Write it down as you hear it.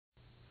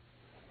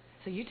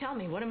So you tell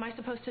me, what am I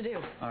supposed to do?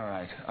 All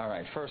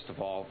right. First of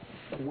all,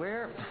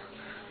 where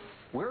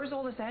is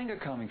all this anger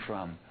coming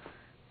from?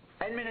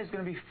 Edmund is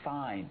going to be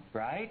fine,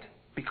 right?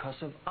 Because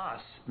of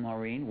us,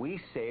 Maureen.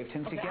 We saved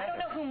him together. I don't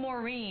know who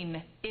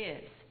Maureen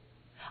is.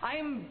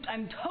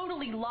 I'm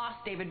totally lost,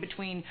 David,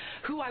 between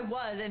who I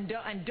was and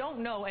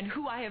don't know and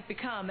who I have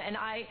become. And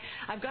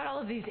I've got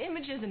all of these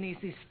images and these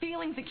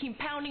feelings that keep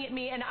pounding at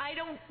me, and I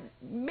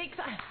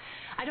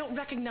don't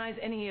recognize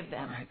any of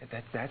them. All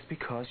right, that's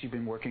because you've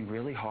been working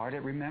really hard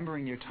at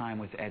remembering your time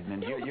with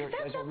Edmund. No, you're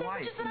that's as a not the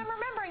wife. images that I'm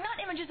remembering,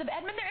 not images of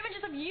Edmund. They're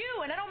images of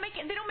you, and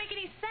they don't make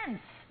any sense.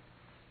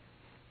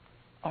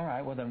 All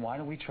right, well then why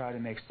don't we try to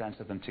make sense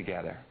of them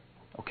together,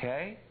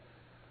 okay?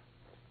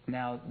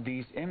 Now,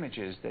 these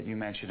images that you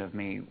mentioned of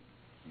me,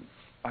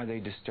 are they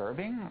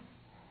disturbing?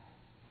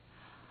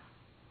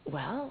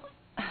 Well,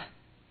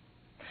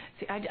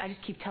 see, I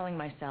just keep telling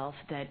myself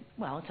that,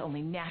 well, it's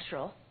only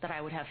natural that I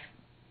would have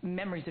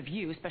memories of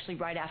you, especially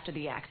right after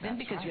the accident,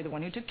 That's because right. you're the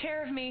one who took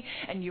care of me,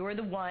 and you're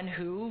the one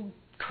who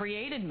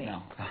created me.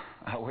 No,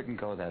 I wouldn't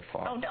go that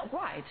far. Oh, no,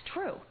 why? It's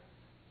true.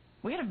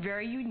 We had a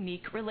very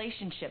unique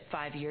relationship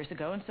 5 years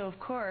ago, and so, of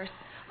course,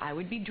 I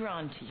would be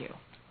drawn to you.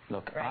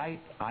 Look, right.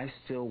 I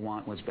still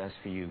want what's best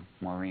for you,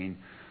 Maureen.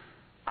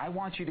 I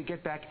want you to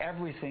get back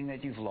everything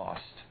that you've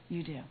lost.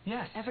 You do?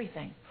 Yes.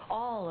 Everything.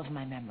 All of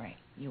my memory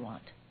you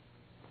want.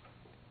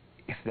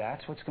 If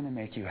that's what's going to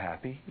make you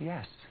happy,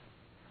 yes.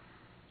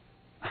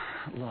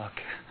 Look,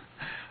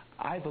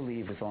 I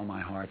believe with all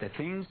my heart that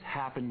things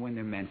happen when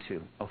they're meant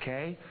to,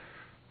 okay?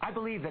 I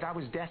believe that I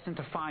was destined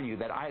to find you,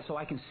 so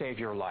I can save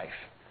your life,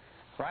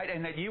 right?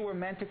 And that you were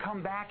meant to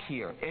come back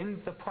here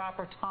in the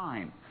proper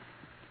time.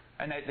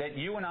 And that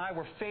you and I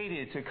were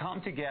fated to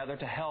come together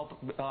to help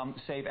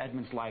save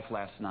Edmund's life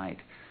last night.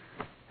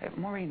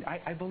 Maureen,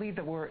 I believe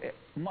that we're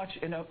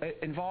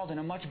involved in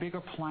a much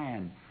bigger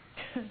plan.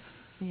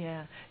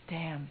 Yeah,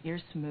 damn, you're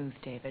smooth,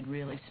 David,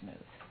 really smooth.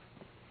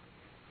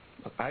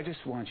 Look, I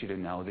just want you to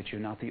know that you're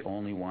not the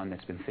only one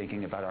that's been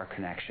thinking about our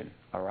connection,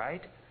 all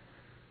right?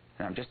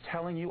 And I'm just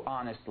telling you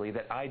honestly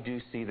that I do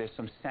see there's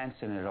some sense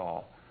in it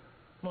all.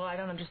 Well, I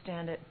don't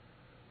understand it.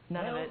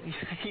 None of it.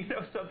 You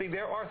know something?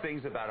 There are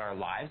things about our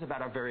lives,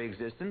 about our very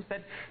existence,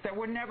 that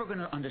we're never going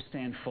to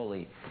understand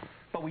fully.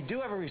 But we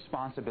do have a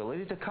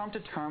responsibility to come to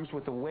terms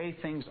with the way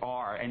things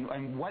are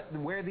and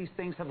where these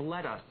things have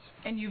led us.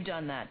 And you've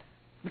done that.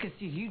 Because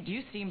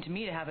you seem to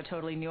me to have a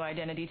totally new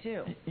identity,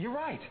 too. You're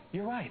right.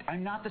 You're right.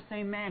 I'm not the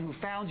same man who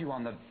found you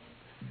on the...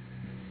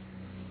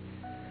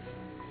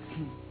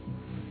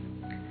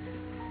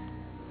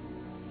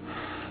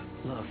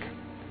 Look,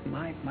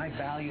 my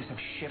values have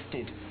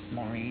shifted,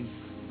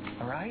 Maureen.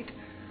 All right?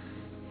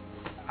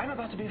 I'm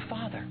about to be a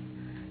father.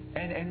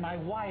 And my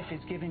wife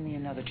is giving me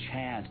another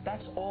chance.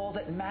 That's all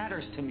that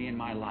matters to me in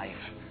my life.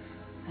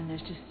 And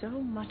there's just so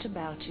much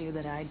about you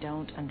that I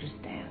don't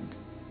understand.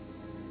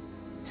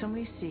 So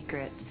many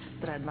secrets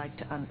that I'd like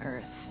to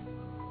unearth.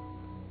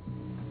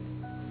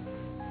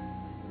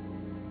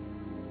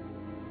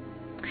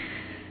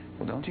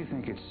 Well, don't you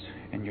think it's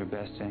in your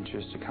best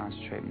interest to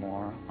concentrate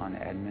more on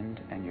Edmund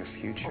and your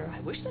future? Oh,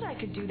 I wish that I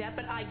could do that,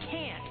 but I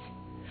can't.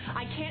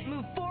 I can't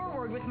move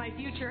forward with my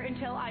future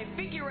until I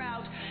figure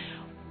out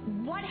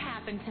what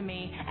happened to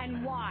me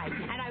and why.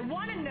 And I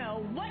want to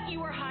know what you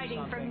were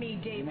hiding from me,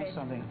 David. You know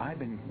something? I've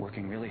been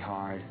working really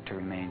hard to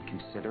remain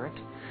considerate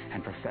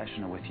and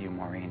professional with you,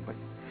 Maureen, but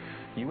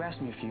you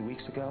asked me a few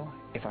weeks ago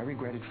if I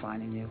regretted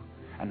finding you.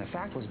 And the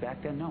fact was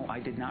back then, no, I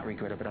did not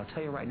regret it. But I'll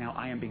tell you right now,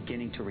 I am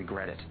beginning to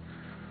regret it.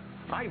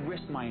 I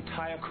risked my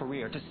entire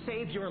career to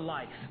save your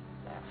life.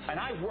 And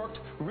I worked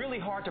really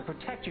hard to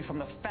protect you from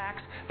the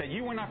facts that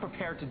you were not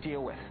prepared to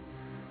deal with.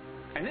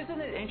 And isn't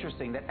it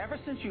interesting that ever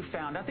since you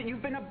found out that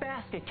you've been a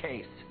basket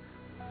case?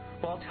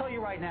 Well, I'll tell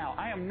you right now,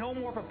 I am no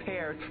more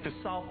prepared to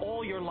solve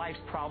all your life's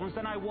problems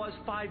than I was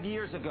 5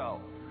 years ago.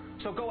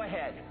 So go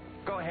ahead.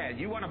 Go ahead.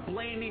 You want to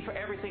blame me for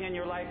everything in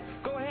your life?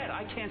 Go ahead.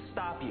 I can't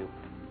stop you.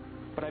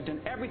 But I've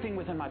done everything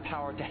within my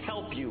power to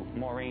help you,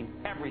 Maureen.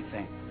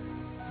 Everything.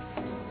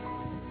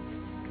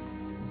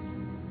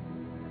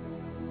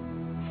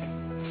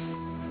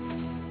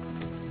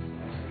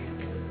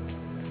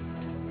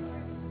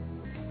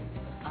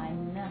 I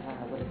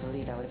never would have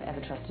believed I would have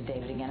ever trusted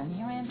David again, and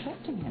here I am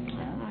trusting him, you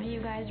know? Oh,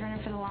 you guys are in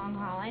it for the long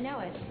haul. I know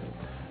it.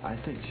 I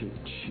think she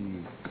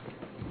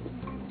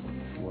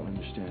will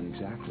understand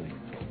exactly.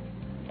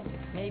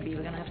 Maybe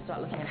we're going to have to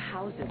start looking at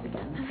houses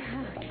again.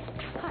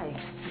 Hi,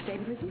 is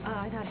David with you?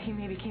 I thought he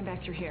maybe came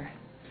back through here.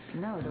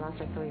 No, the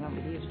last I saw he went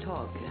with you to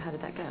talk. How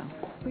did that go?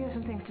 We have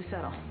some things to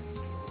settle.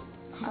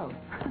 Oh.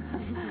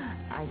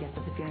 I guess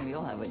that's a feeling we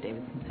all have where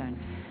David's concerned.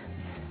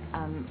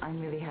 I'm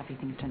really happy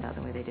things turned out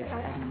the way they did.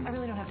 I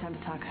really don't have time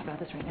to talk about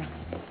this right now.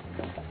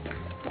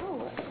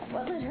 Oh,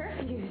 what was her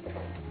views?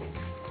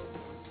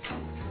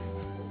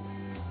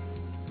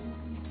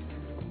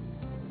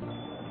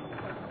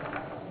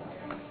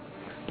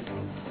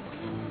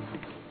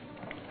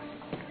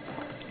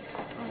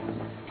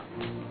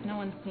 No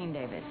one's seen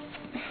David.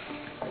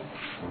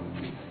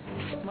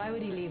 Why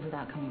would he leave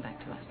without coming back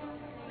to us?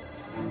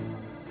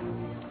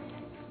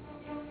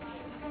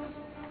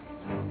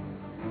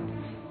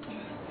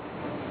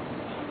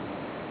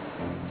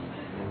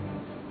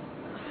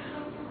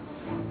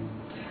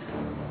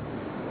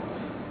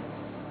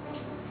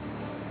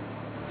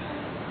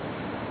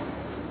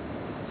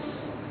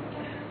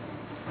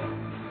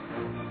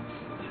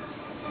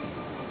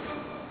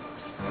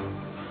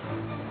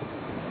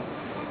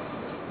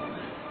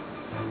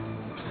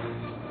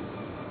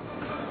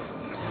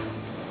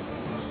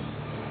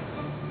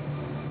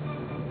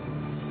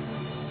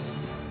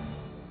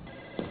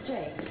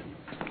 Jay,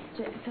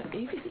 so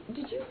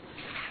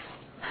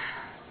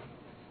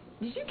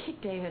did you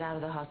kick David out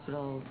of the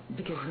hospital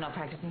because he's not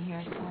practicing here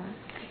anymore?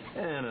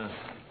 Anna,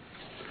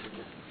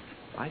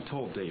 I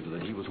told David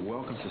that he was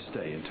welcome to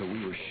stay until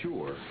we were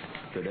sure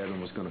that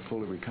Evan was going to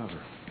fully recover.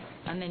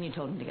 And then you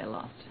told him to get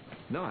lost.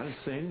 No, I didn't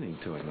say anything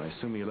to him. I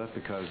assume he left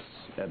because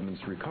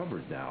Edmund's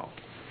recovered now.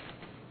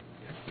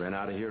 Ran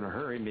out of here in a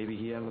hurry. Maybe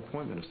he had an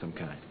appointment of some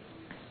kind.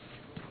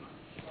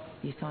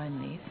 You saw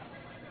him leave?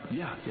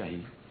 Yeah,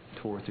 he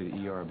tore through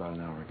the ER about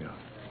an hour ago.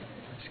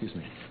 Excuse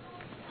me.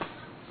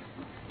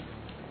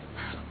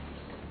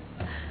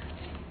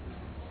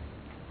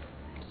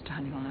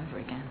 Starting all over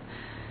again.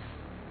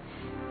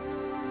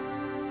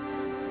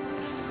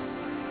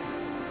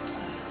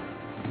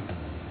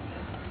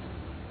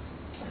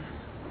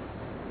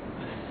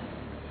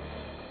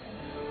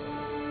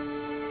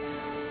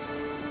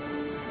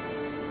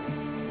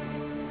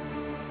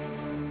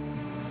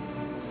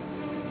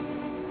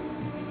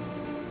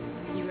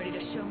 You ready to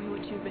show me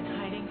what you've been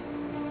hiding?